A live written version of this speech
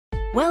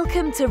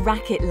Welcome to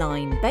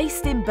Racketline,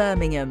 based in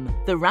Birmingham,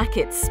 the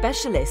racket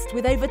specialist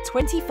with over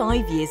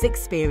 25 years'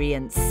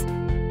 experience.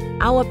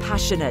 Our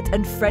passionate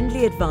and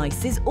friendly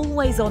advice is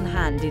always on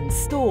hand in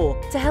store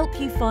to help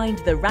you find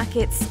the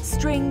rackets,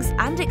 strings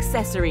and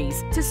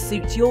accessories to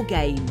suit your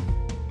game.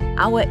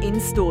 Our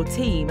in-store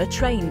team are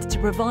trained to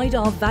provide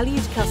our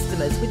valued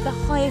customers with the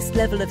highest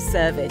level of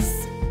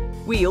service.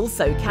 We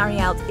also carry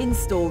out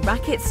in-store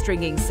racket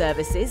stringing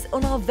services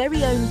on our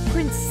very own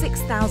Prince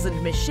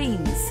 6000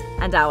 machines,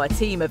 and our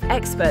team of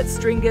expert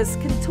stringers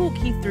can talk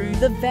you through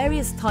the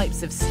various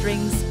types of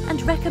strings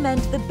and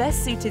recommend the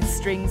best suited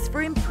strings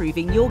for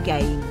improving your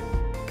game.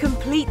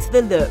 Complete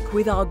the look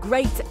with our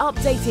great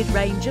updated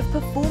range of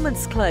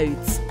performance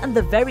clothes and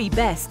the very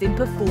best in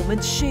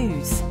performance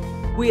shoes.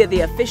 We are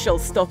the official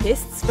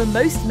stockists for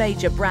most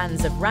major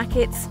brands of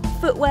rackets,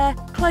 footwear,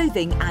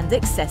 clothing and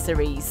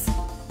accessories.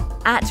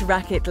 At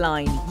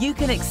Racketline, you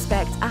can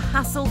expect a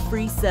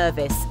hassle-free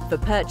service for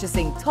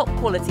purchasing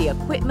top-quality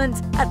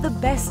equipment at the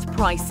best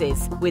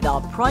prices with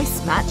our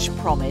price match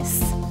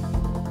promise.